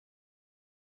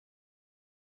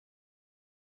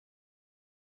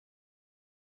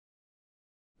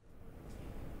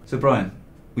So Brian,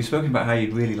 we've spoken about how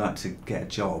you'd really like to get a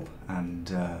job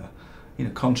and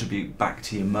contribute back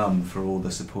to your mum for all the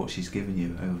support she's given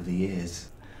you over the years.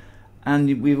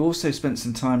 And we've also spent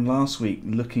some time last week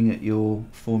looking at your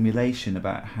formulation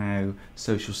about how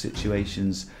social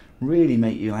situations really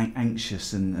make you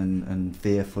anxious and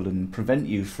fearful and prevent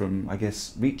you from, I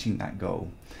guess, reaching that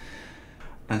goal.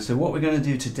 And so what we're going to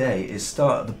do today is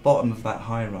start at the bottom of that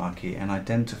hierarchy and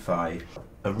identify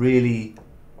a really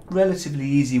relatively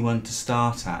easy one to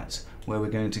start at, where we're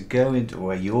going to go into, or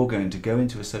where you're going to go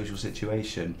into a social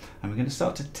situation, and we're going to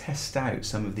start to test out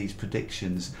some of these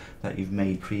predictions that you've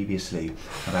made previously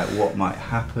about what might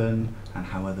happen and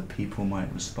how other people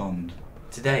might respond.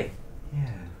 Today?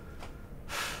 Yeah.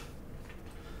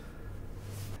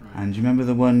 And do you remember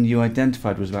the one you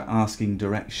identified was about asking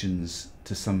directions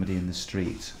to somebody in the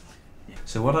street?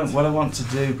 So what I want to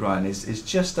do, Brian, is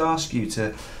just ask you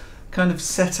to kind of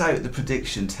set out the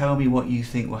prediction. Tell me what you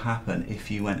think will happen if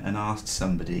you went and asked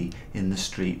somebody in the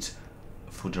street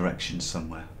for directions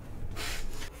somewhere.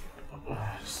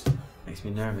 Makes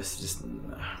me nervous. Just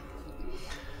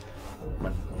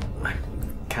I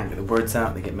can't get the words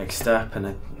out. They get mixed up, and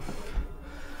I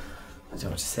don't know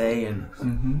what to say. And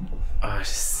I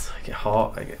get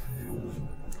hot. I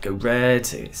go red.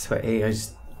 I get sweaty. I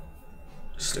just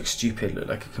look stupid. Look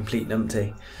like a complete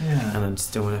numpty. Yeah. And I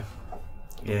just don't want to.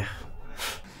 Yeah.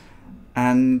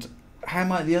 And how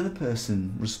might the other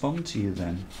person respond to you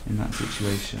then in that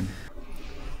situation?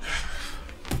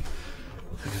 I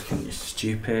think you're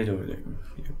stupid, or that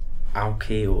you're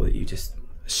alky, or that you just,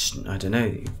 I don't know,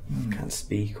 you can't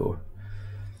speak, or...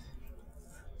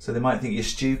 So they might think you're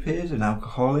stupid and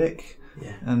alcoholic.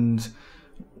 Yeah. And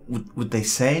would they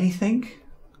say anything?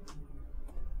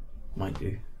 Might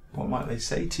do. What might they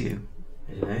say to you?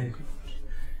 I don't know.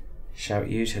 Shout at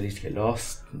you, tell you to get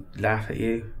lost, laugh at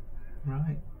you.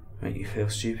 Right. Make you feel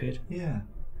stupid. Yeah.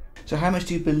 So how much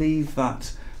do you believe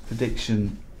that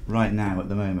prediction right now at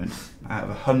the moment? Out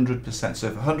of 100%. So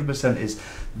if 100% is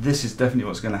this is definitely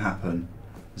what's going to happen,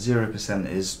 0%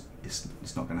 is it's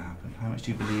not going to happen. How much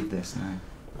do you believe this now?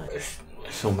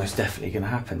 It's almost definitely going to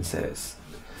happen. So it's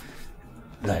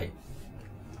like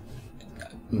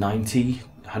 90,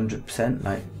 100%,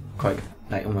 like quite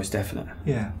like almost definite.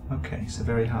 Yeah. Okay. So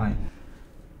very high.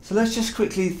 So let's just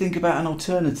quickly think about an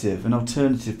alternative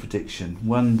prediction,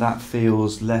 one that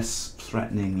feels less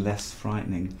threatening, less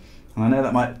frightening. And I know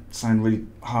that might sound really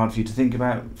hard for you to think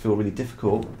about, feel really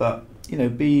difficult, but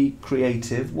be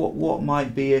creative. What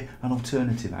might be an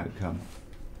alternative outcome?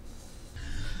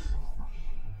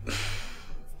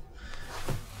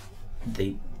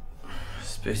 I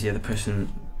suppose the other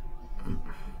person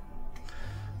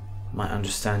might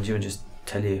understand you and just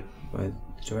tell you where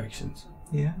the directions.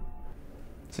 Yeah.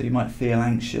 So you might feel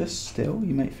anxious still,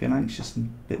 you might feel anxious and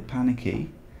a bit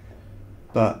panicky,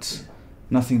 but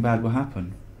nothing bad will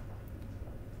happen.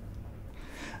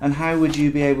 And how would you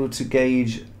be able to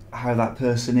gauge how that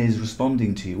person is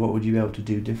responding to you? What would you be able to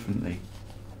do differently?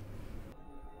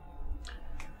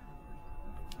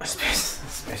 I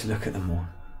suppose look at them more.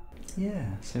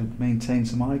 Yeah, so maintain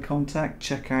some eye contact,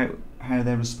 check out how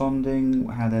they're responding,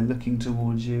 how they're looking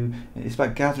towards you. It's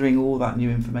about gathering all that new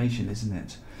information, isn't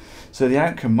it? So the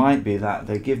outcome might be that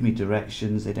they give me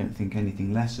directions, they don't think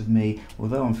anything less of me,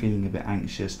 although I'm feeling a bit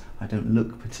anxious, I don't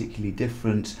look particularly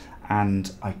different,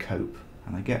 and I cope,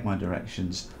 and I get my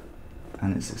directions,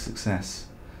 and it's a success.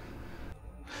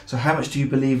 So how much do you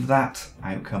believe that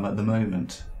outcome at the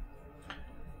moment?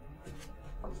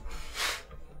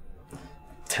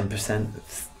 10%.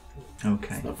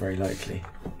 Okay. It's not very likely.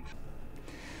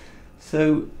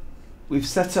 So we've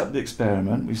set up the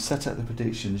experiment, we've set up the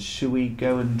predictions. Should we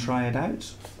go and try it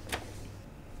out?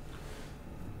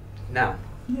 Now?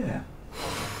 Yeah.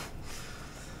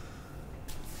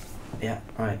 Yeah,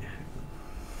 right.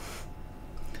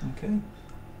 Okay.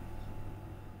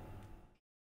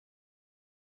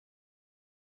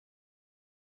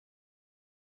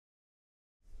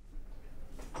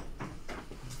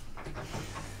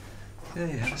 Yeah,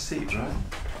 have a seat, Brian.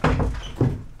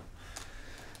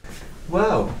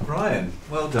 Well, Brian,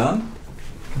 well done.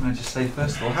 Can I just say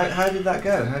first of all, how did that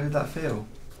go? How did that feel?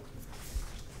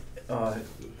 I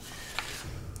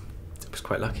was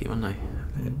quite lucky, wasn't I?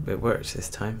 It worked this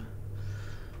time.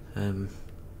 I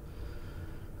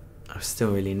was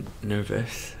still really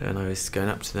nervous, and I was going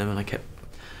up to them, and I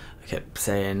kept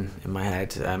saying in my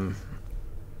head, "Do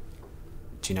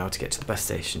you know how to get to the bus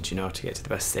station? Do you know how to get to the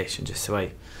bus station?" Just so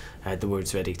I had the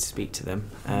words ready to speak to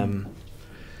them.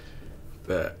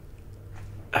 But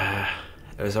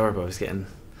it was horrible. I was getting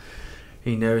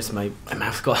really nervous. My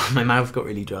mouth got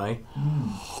really dry.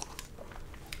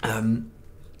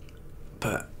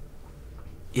 But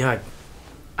yeah,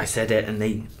 I said it, and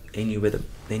they knew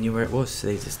where it was, so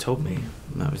they just told me,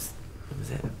 and that was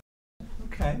it.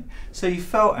 Okay, so you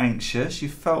felt anxious, you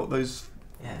felt those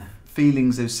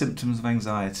feelings, those symptoms of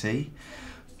anxiety,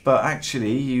 but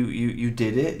actually you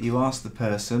did it. You asked the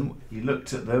person, you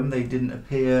looked at them, they didn't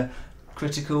appear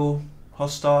critical,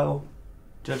 hostile,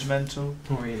 judgmental.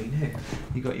 Not really, no.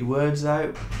 You got your words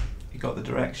out, you got the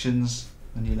directions,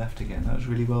 and you left again. That was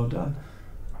really well done.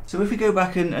 So if we go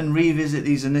back and revisit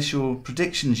these initial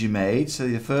predictions you made, so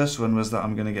the first one was that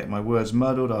I'm going to get my words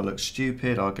muddled, I'll look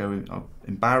stupid, I'll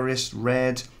embarrassed,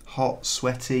 red, hot,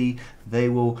 sweaty, they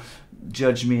will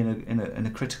judge me in a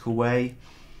critical way.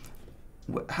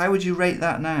 How would you rate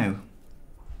that now?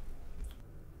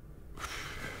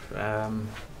 A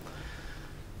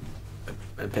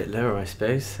bit lower, I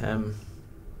suppose. I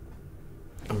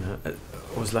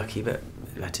was lucky, but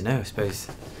I don't know, I suppose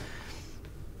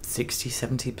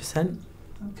 60-70%.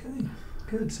 Okay,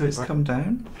 good. So it's come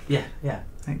down. Yeah.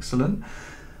 Excellent.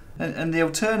 And the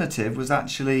alternative was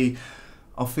actually,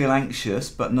 I'll feel anxious,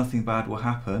 but nothing bad will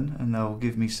happen, and they'll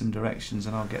give me some directions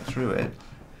and I'll get through it.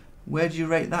 Where do you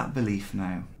rate that belief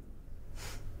now?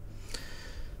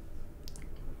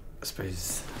 I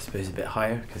suppose a bit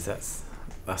higher, because that's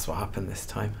what happened this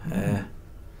time.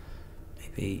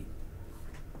 Maybe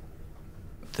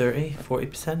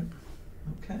 30-40%.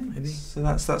 Okay, maybe. So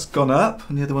that's gone up,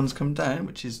 and the other one's come down,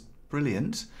 which is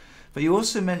brilliant. But you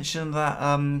also mentioned that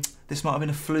this might have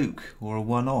been a fluke or a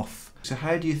one-off. So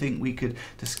how do you think we could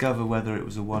discover whether it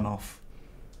was a one-off?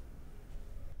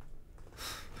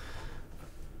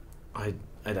 I'd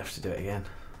have to do it again,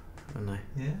 wouldn't I?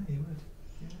 Yeah, you would.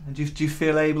 Yeah. And do you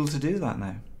feel able to do that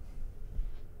now?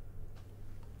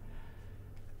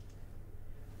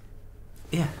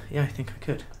 Yeah, I think I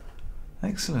could.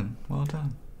 Excellent, well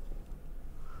done.